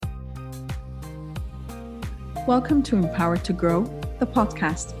Welcome to Empowered to Grow, the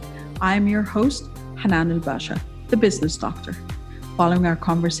podcast. I am your host, Hanan El-Basha, the business doctor. Following our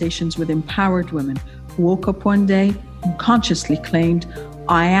conversations with empowered women who woke up one day and consciously claimed,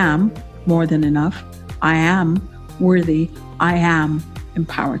 I am more than enough, I am worthy, I am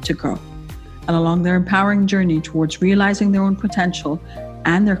empowered to grow. And along their empowering journey towards realizing their own potential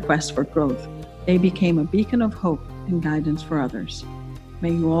and their quest for growth, they became a beacon of hope and guidance for others.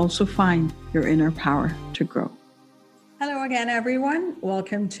 May you also find your inner power to grow. Hello again, everyone.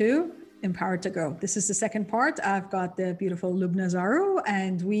 Welcome to Empowered to Grow. This is the second part. I've got the beautiful Loubna Zarrou,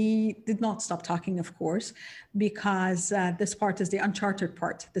 and we did not stop talking, of course, because this part is the Unchartered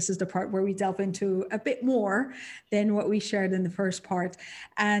part. This is the part where we delve into a bit more than what we shared in the first part.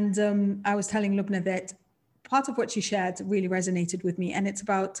 And I was telling Loubna that part of what she shared really resonated with me, and it's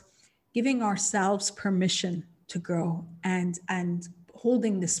about giving ourselves permission to grow and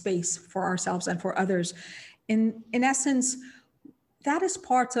holding the space for ourselves and for others. In essence, that is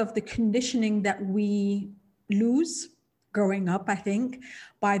part of the conditioning that we lose growing up, I think,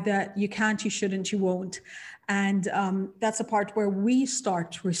 by the you can't, you shouldn't, you won't. And that's a part where we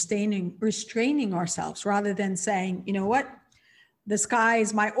start restraining ourselves rather than saying, you know what, the sky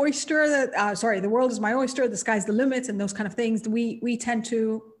is my oyster, the world is my oyster, the sky's the limit, and those kind of things. We tend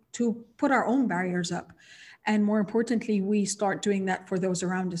to put our own barriers up. And more importantly, we start doing that for those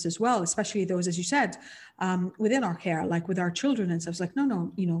around us as well, especially those, as you said, within our care, like with our children and stuff. It's like,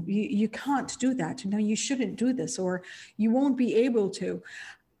 no, you can't do that. No, you shouldn't do this, or you won't be able to.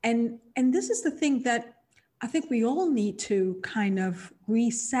 And this is the thing that I think we all need to kind of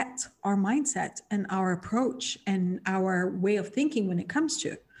reset our mindset and our approach and our way of thinking when it comes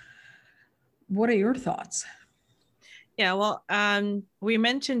to. What are your thoughts? Yeah, well, we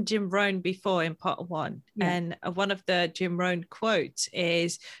mentioned Jim Rohn before in part one, and one of the Jim Rohn quotes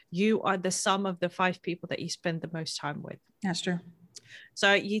is, "You are the sum of the 5 people that you spend the most time with." That's true.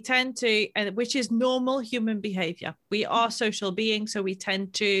 So you tend to, and which is normal human behavior. We are social beings, so we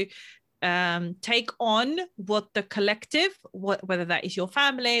tend to take on what the collective, whether that is your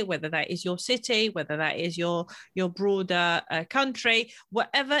family, whether that is your city, whether that is your broader country,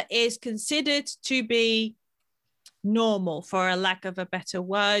 whatever is considered to be normal, for a lack of a better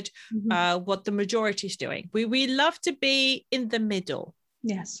word, what the majority is doing. We love to be in the middle.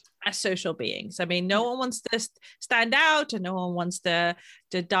 Yes. As social beings. I mean, no one wants to stand out, and no one wants to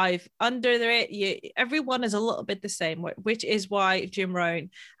dive under it. Everyone is a little bit the same, which is why Jim Rohn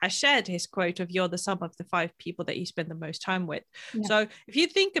has shared his quote of, "You're the sum of the 5 people that you spend the most time with." Yeah. So if you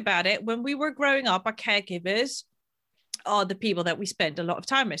think about it, when we were growing up, our caregivers are the people that we spend a lot of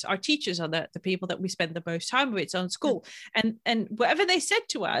time with. Our teachers are the people that we spend the most time with on school. And whatever they said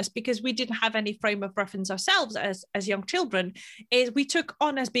to us, because we didn't have any frame of reference ourselves as young children, is we took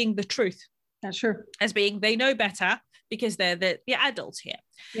on as being the truth. That's true. As being, they know better because they're the adults here.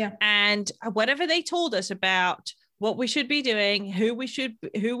 Yeah. And whatever they told us about what we should be doing, who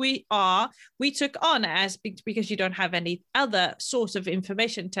we are, we took on as, because you don't have any other source of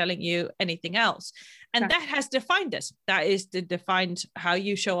information telling you anything else. And that has defined us. That is defined how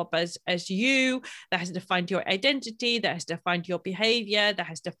you show up as you, that has defined your identity, that has defined your behavior, that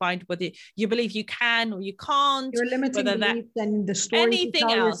has defined whether you believe you can or you can't. Your limiting beliefs and the story anything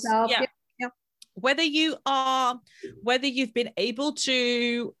you tell else. yourself. Yeah. Whether you've been able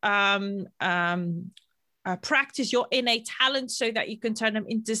to practice your innate talents so that you can turn them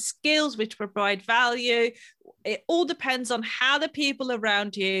into skills which provide value. It all depends on how the people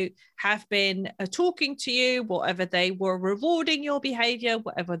around you have been talking to you, whatever they were rewarding your behavior,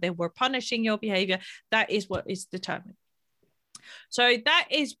 whatever they were punishing your behavior. That is what is determined. So that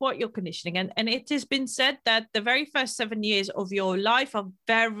is what you're conditioning. And it has been said that the very first 7 years of your life are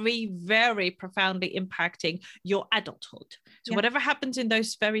very, very profoundly impacting your adulthood. So whatever happens in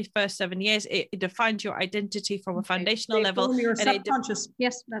those very first 7 years, it defines your identity from a foundational level. Your subconscious.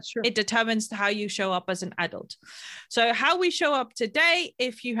 Yes, that's true. It determines how you show up as an adult. So how we show up today,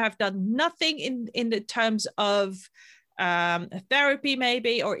 if you have done nothing in the terms of therapy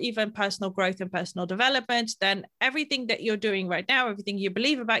maybe, or even personal growth and personal development, then everything that you're doing right now, everything you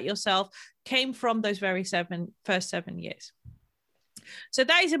believe about yourself, came from those very first 7 years. So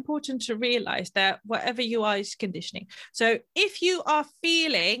that is important to realize, that whatever you are is conditioning. So if you are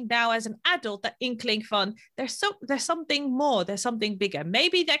feeling now as an adult that inkling fun, there's something more, there's something bigger.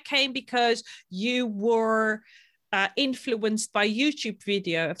 Maybe that came because you were influenced by YouTube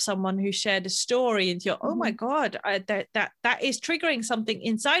video of someone who shared a story, and you're, oh my God, that is triggering something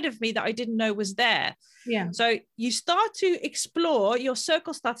inside of me that I didn't know was there. So you start to explore, your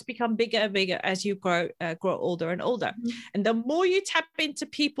circle starts to become bigger and bigger as you grow older and older. And the more you tap into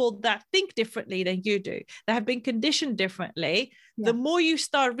people that think differently than you do, that have been conditioned differently, the more you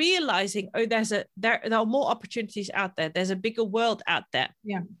start realizing, oh, there are more opportunities out there. There's a bigger world out there.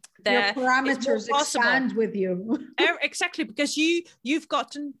 Your parameters expand with you. Exactly, because you've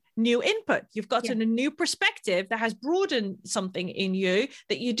gotten new input, you've gotten a new perspective that has broadened something in you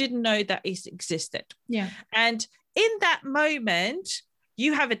that you didn't know that existed. And in that moment,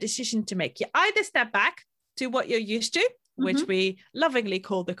 you have a decision to make. You either step back to what you're used to, which we lovingly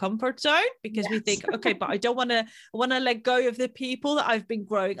call the comfort zone, because we think, okay, but I don't want to let go of the people that I've been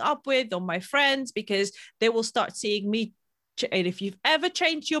growing up with or my friends, because they will start seeing me. And if you've ever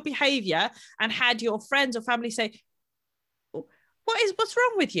changed your behavior and had your friends or family say, what's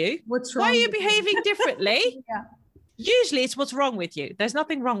wrong with you? Why are you behaving differently? Usually it's what's wrong with you. There's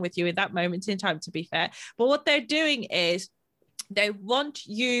nothing wrong with you in that moment in time, to be fair. But what they're doing is they want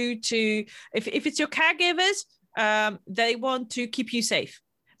you to, if it's your caregivers, they want to keep you safe,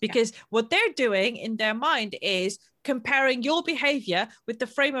 because what they're doing in their mind is comparing your behavior with the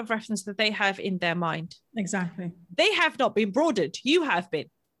frame of reference that they have in their mind. Exactly. They have not been broadened. You have been.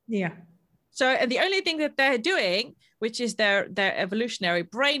 So, and the only thing that they're doing, which is their evolutionary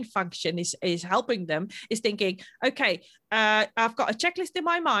brain function is helping them, is thinking, okay, I've got a checklist in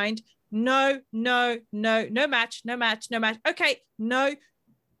my mind. No match. Okay, no.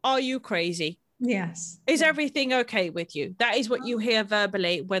 Are you crazy? Yes. Is everything okay with you? That is what you hear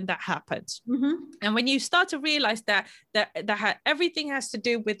verbally when that happens. And when you start to realize that everything has to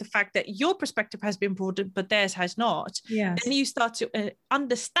do with the fact that your perspective has been broadened, but theirs has not, then you start to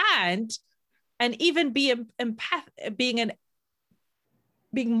understand and even being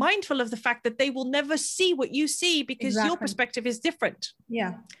mindful of the fact that they will never see what you see, because your perspective is different.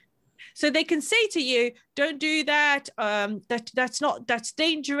 So they can say to you, don't do that. That's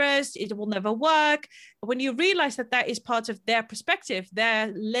dangerous. It will never work. When you realize that is part of their perspective,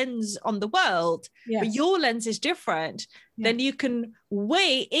 their lens on the world, but your lens is different, then you can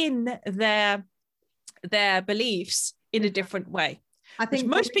weigh in their beliefs in a different way. I think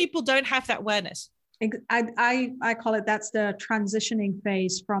most people don't have that awareness. I call it, that's the transitioning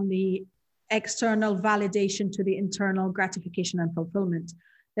phase from the external validation to the internal gratification and fulfillment.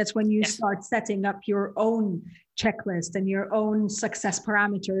 That's when you start setting up your own checklist and your own success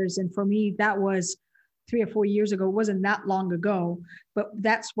parameters. And for me, that was 3 or 4 years ago. It wasn't that long ago, but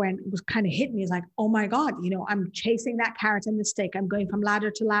that's when it was kind of hit me. It's like, oh my God, I'm chasing that carrot and the stick. I'm going from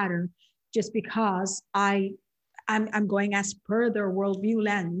ladder to ladder just because I'm going as per their worldview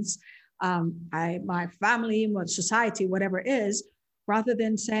lens, my family, my society, whatever it is, rather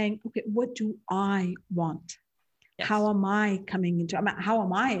than saying, okay, what do I want? How am I how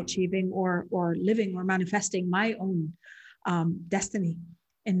am I achieving or living or manifesting my own destiny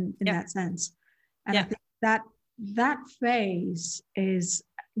in that sense? And I think that phase is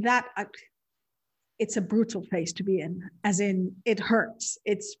it's a brutal phase to be in, as in it hurts,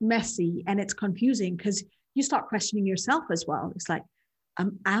 it's messy, and it's confusing, because you start questioning yourself as well. It's like,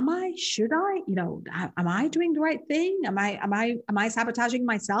 should I, am I doing the right thing? Am I sabotaging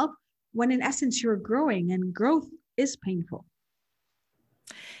myself? When in essence you're growing, and growth is painful.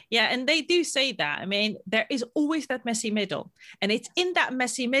 Yeah, and they do say that. I mean, there is always that messy middle, and it's in that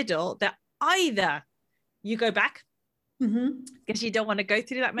messy middle that either you go back because you don't want to go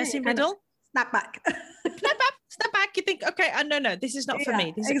through that messy middle. Snap back. Step back. You think, okay, no, this is not for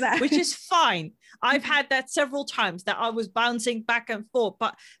me. Which is fine. I've had that several times, that I was bouncing back and forth,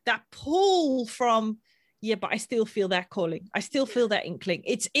 but that pull from, but I still feel that calling. I still feel that inkling.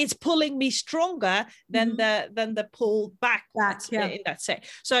 It's pulling me stronger than the pull back in that set.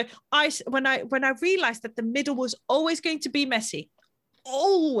 So when I realized that the middle was always going to be messy,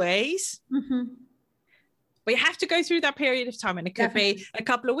 always. We have to go through that period of time, and it could be a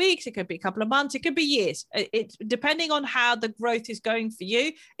couple of weeks, it could be a couple of months, it could be years. It depending on how the growth is going for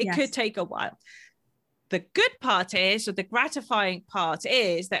you, it could take a while. The good part is, or the gratifying part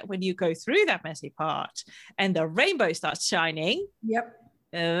is, that when you go through that messy part and the rainbow starts shining,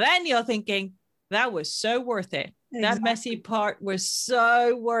 then you're thinking, that was so worth it. That messy part was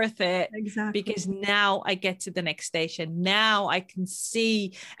so worth it. Because now I get to the next station. Now I can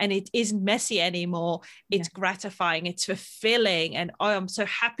see, and it isn't messy anymore. It's gratifying, it's fulfilling. And I'm so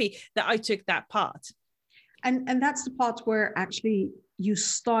happy that I took that part. And that's the part where actually you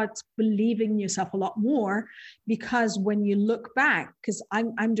start believing in yourself a lot more, because when you look back, because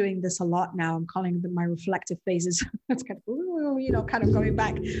I'm doing this a lot now, I'm calling them my reflective phases. It's kind of, kind of going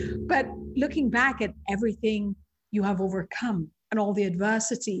back, but looking back at everything you have overcome and all the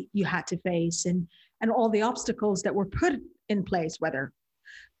adversity you had to face, and and all the obstacles that were put in place, whether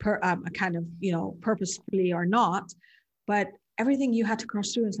kind of, purposefully or not, but everything you had to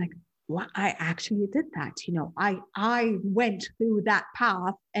cross through is like, well, I actually did that. I went through that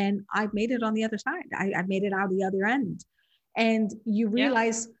path and I made it on the other side. I made it out the other end. And you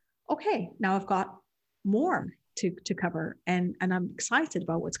realize, okay, now I've got more to cover, and I'm excited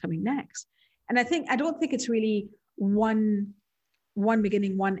about what's coming next. And I don't think it's really one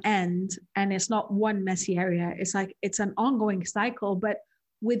beginning, one end, and it's not one messy area. It's like, it's an ongoing cycle, but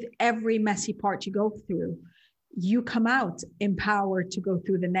with every messy part you go through, you come out empowered to go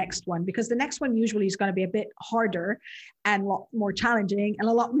through the next one, because the next one usually is going to be a bit harder and a lot more challenging and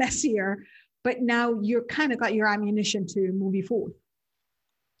a lot messier. But now you're kind of got your ammunition to move you forward.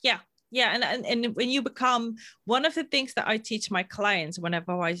 Yeah. Yeah. And when you become, one of the things that I teach my clients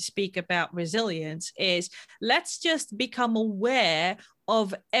whenever I speak about resilience is, let's just become aware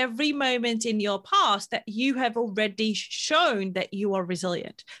of every moment in your past that you have already shown that you are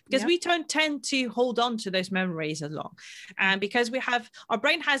resilient, because we don't tend to hold on to those memories as long. And because our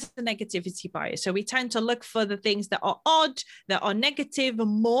brain has a negativity bias. So we tend to look for the things that are odd, that are negative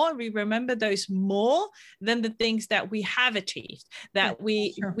more. We remember those more than the things that we have achieved, that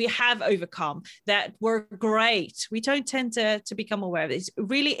we have overcome, that were great. We don't tend to become aware of this.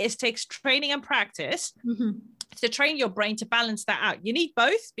 Really, it takes training and practice to train your brain to balance that out. You need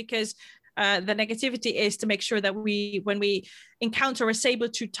both, because the negativity is to make sure that when we encounter a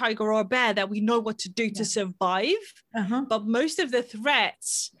saber-toothed tiger or a bear, that we know what to do to survive. But most of the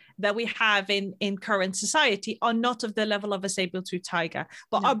threats that we have in current society are not of the level of a saber-toothed tiger,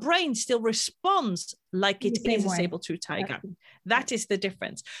 but our brain still responds like it is a saber-toothed tiger. That is the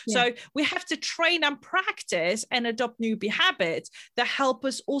difference. So we have to train and practice and adopt new habits that help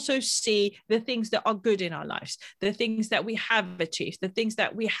us also see the things that are good in our lives, the things that we have achieved, the things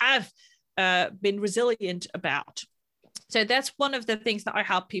that we have been resilient about. So that's one of the things that I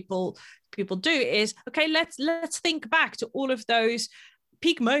help people do is, okay, let's think back to all of those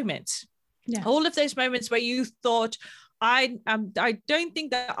peak moments, all of those moments where you thought, I don't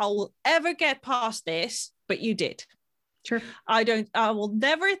think that I will ever get past this, but you did. Sure. I will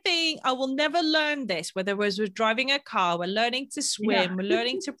never learn this, whether it was with driving a car, we're learning to swim, we're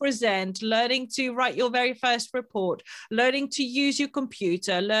learning to present, learning to write your very first report, learning to use your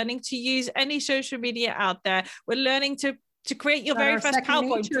computer, learning to use any social media out there. We're learning to create your very first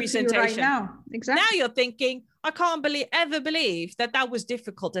PowerPoint presentation. Right now. Exactly. Now you're thinking, I can't ever believe that was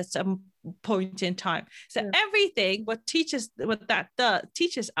difficult at some point in time. So everything, what that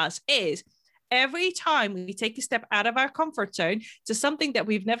teaches us is, every time we take a step out of our comfort zone to something that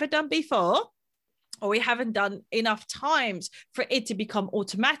we've never done before, or we haven't done enough times for it to become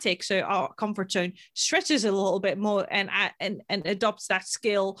automatic, so our comfort zone stretches a little bit more and adopts that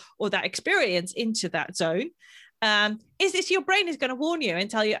skill or that experience into that zone, is this your brain is going to warn you and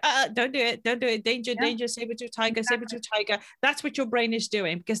tell you, don't do it, danger, saber-tooth tiger, saber-tooth tiger. That's what your brain is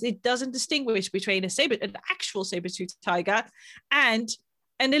doing, because it doesn't distinguish between an actual saber-tooth tiger and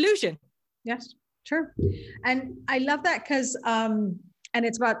an illusion. Yes, sure. And I love that, because and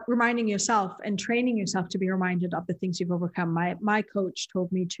it's about reminding yourself and training yourself to be reminded of the things you've overcome. My coach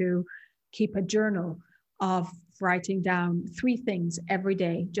told me to keep a journal of writing down 3 things every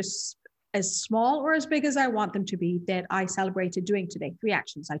day, just as small or as big as I want them to be, that I celebrated doing today. 3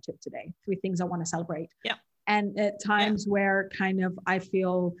 actions I took today, 3 things I want to celebrate. Yeah. And at times where kind of I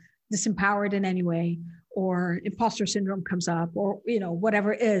feel disempowered in any way, or imposter syndrome comes up, or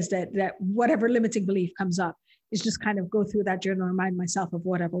whatever it is that whatever limiting belief comes up, is just kind of go through that journal and remind myself of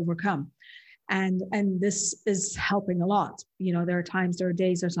what I've overcome. And this is helping a lot. There are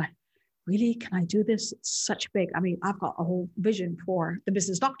days there's like, really, can I do this? It's such big. I mean, I've got a whole vision for the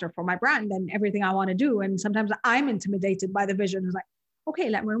business doctor, for my brand and everything I want to do. And sometimes I'm intimidated by the vision. It's like, okay,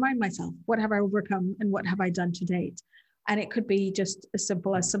 let me remind myself, what have I overcome and what have I done to date? And it could be just as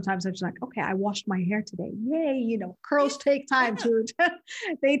simple as, sometimes I'm just like, okay, I washed my hair today. Yay, curls take time to,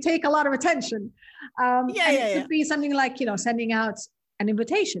 they take a lot of attention. It could be something like, sending out an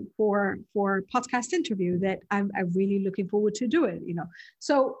invitation for a podcast interview that I'm really looking forward to do it,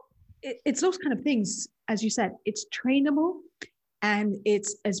 So it's those kind of things, as you said, it's trainable, and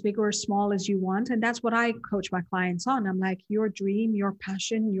it's as big or as small as you want. And that's what I coach my clients on. I'm like, your dream, your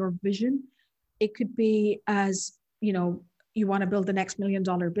passion, your vision, it could be as, you want to build the next $1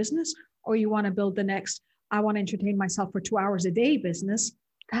 million business, or you want to build the next, I want to entertain myself for 2 hours a day business.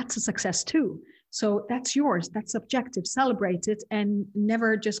 That's a success too. So that's yours. That's subjective. Celebrate it, and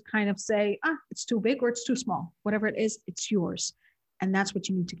never just kind of say, it's too big or it's too small. Whatever it is, it's yours. And that's what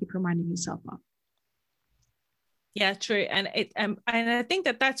you need to keep reminding yourself of. Yeah, true. And I think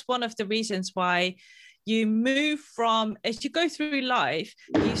that that's one of the reasons why you move from, as you go through life,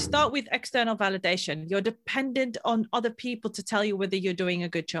 you start with external validation. You're dependent on other people to tell you whether you're doing a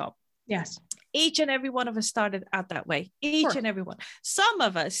good job. Yes. Each and every one of us started out that way. Each and every one. Some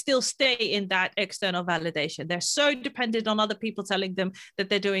of us still stay in that external validation. They're so dependent on other people telling them that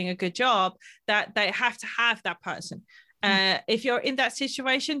they're doing a good job that they have to have that person. If you're in that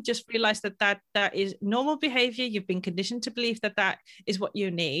situation, just realize that is normal behavior. You've been conditioned to believe that is what you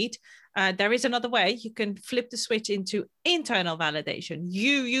need. There is another way. You can flip the switch into internal validation.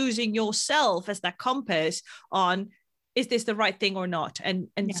 You using yourself as that compass on, is this the right thing or not? And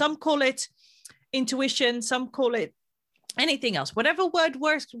yes. Some call it intuition, some call it anything else. Whatever word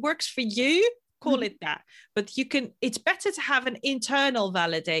works for you, call it that. But it's better to have an internal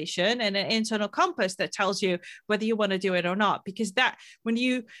validation and an internal compass that tells you whether you want to do it or not, because that, when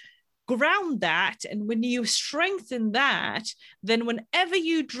you ground that and when you strengthen that, then whenever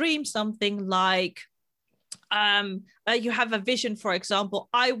you dream something like you have a vision, for example,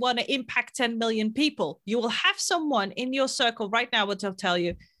 I want to impact 10 million people, you will have someone in your circle right now will tell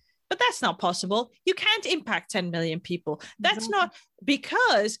you, but that's not possible. You can't impact 10 million people. That's not,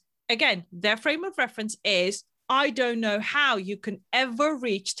 because again, their frame of reference is, I don't know how you can ever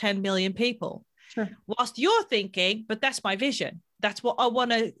reach 10 million people. Sure. Whilst you're thinking, but that's my vision. That's what I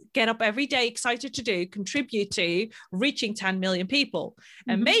want to get up every day, excited to do, contribute to reaching 10 million people.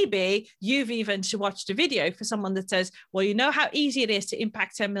 And maybe you've even watched a video for someone that says, well, you know how easy it is to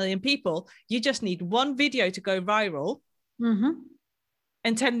impact 10 million people. You just need one video to go viral.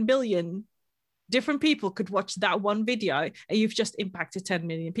 And 10 billion different people could watch that one video and you've just impacted 10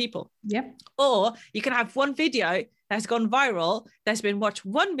 million people. Yep. Or you can have one video that's gone viral, that's been watched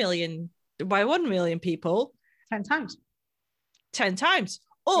 1 million by 1 million people. 10 times. 10 times.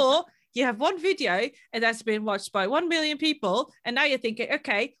 Or you have one video and that's been watched by 1 million people. And now you're thinking,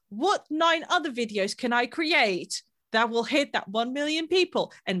 okay, what 9 other videos can I create that will hit that 1 million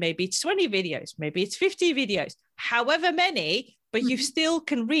people? And maybe it's 20 videos, maybe it's 50 videos, however many, but you still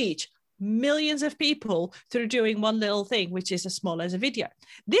can reach millions of people through doing one little thing, which is as small as a video.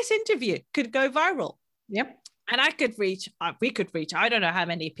 This interview could go viral. Yep. And we could reach, I don't know how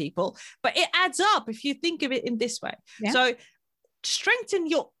many people, but it adds up if you think of it in this way. Yeah. So strengthen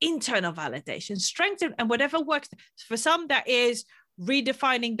your internal validation, and whatever works. For some, that is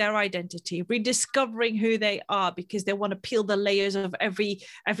redefining their identity, rediscovering who they are, because they want to peel the layers of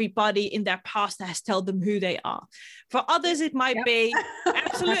everybody in their past that has told them who they are. For others, it might be,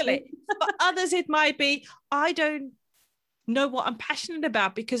 absolutely. For others, it might be, I don't know what I'm passionate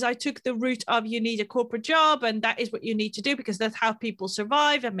about because I took the route of you need a corporate job and that is what you need to do because that's how people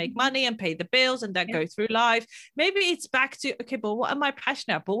survive and make money and pay the bills and then go through life. Maybe it's back to, okay, but what am I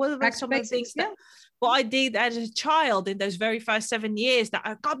passionate about? What are some of the things that what I did as a child in those very first 7 years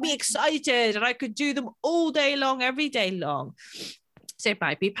that got me excited and I could do them all day long, every day long. So it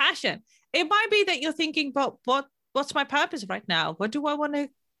might be passion. It might be that you're thinking, but what's my purpose right now? What do I want to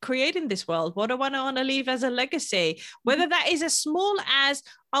create in this world? What do I want to leave as a legacy? Whether that is as small as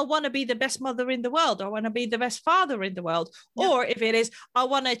I want to be the best mother in the world, or I want to be the best father in the world, or if it is, I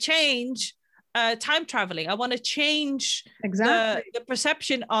want to change time traveling. I want to change the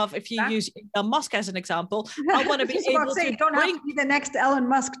perception of, if you use Elon Musk as an example, I want to be able to don't have to be the next Elon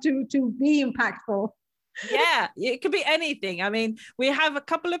Musk to be impactful. Yeah, it could be anything. I mean, we have a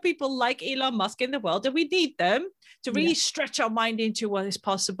couple of people like Elon Musk in the world, and we need them to really stretch our mind into what is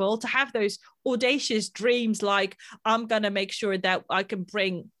possible, to have those audacious dreams like, I'm going to make sure that I can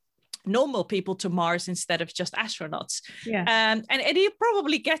bring normal people to Mars instead of just astronauts. And he'll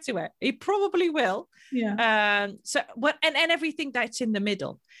probably get to it. He probably will. So what and everything that's in the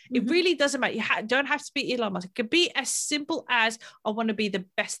middle. It really doesn't matter. You don't have to be Elon Musk. It could be as simple as, I want to be the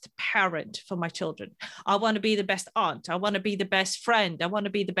best parent for my children. I want to be the best aunt. I want to be the best friend. I want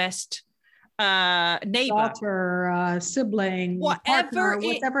to be the best neighbor, daughter, sibling, whatever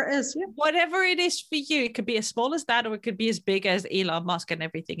whatever it is for you. It could be as small as that, or it could be as big as Elon Musk and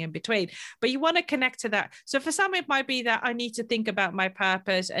everything in between. But you want to connect to that. So for some, it might be that I need to think about my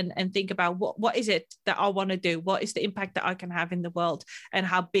purpose and think about what is it that I want to do? What is the impact that I can have in the world? And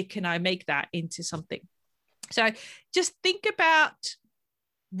how big can I make that into something? So just think about,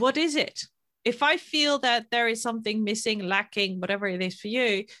 what is it? If I feel that there is something missing, lacking, whatever it is for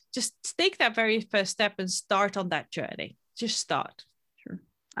you, just take that very first step and start on that journey. Just start. Sure.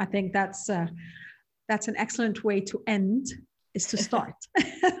 I think that's an excellent way to end, is to start.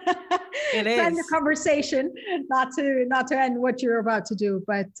 It is. To end the conversation, not to end what you're about to do.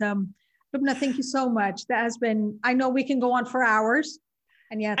 But Loubna, thank you so much. That has been, I know we can go on for hours,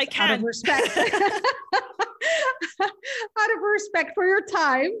 and yet out of respect. out of respect for your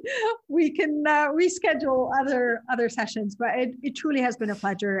time, we can reschedule other sessions. But it truly has been a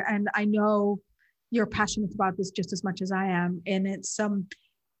pleasure, and I know you're passionate about this just as much as I am. And it's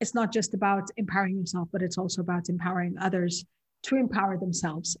not just about empowering yourself, but it's also about empowering others to empower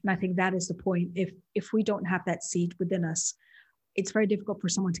themselves. And I think that is the point. If we don't have that seed within us, it's very difficult for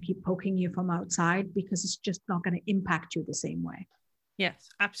someone to keep poking you from outside, because it's just not going to impact you the same way. Yes,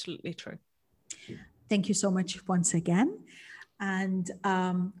 absolutely true. Thank you so much once again. And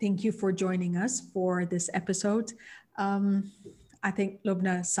thank you for joining us for this episode. I think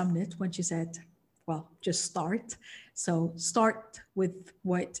Loubna summed it when she said, well, just start. So start with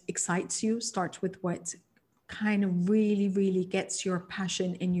what excites you, start with what kind of really, really gets your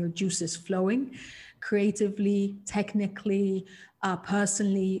passion and your juices flowing, creatively, technically,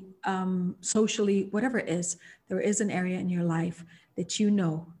 personally, socially, whatever it is. There is an area in your life that you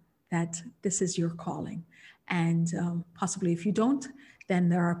know that this is your calling. And possibly if you don't, then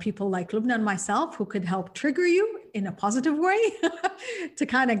there are people like Loubna and myself who could help trigger you in a positive way to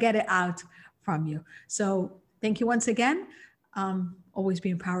kind of get it out from you. So thank you once again. Always be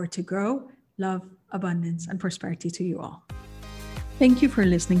empowered to grow. Love, abundance, and prosperity to you all. Thank you for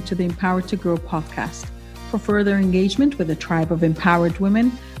listening to the Empowered to Grow podcast. For further engagement with a tribe of empowered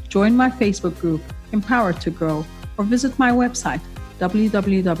women, join my Facebook group, Empowered to Grow, or visit my website,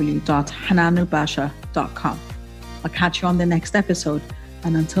 www.hananulbasha.com. I'll catch you on the next episode.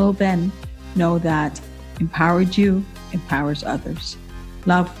 And until then, know that empowered you empowers others.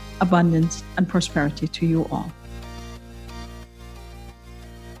 Love, abundance, and prosperity to you all.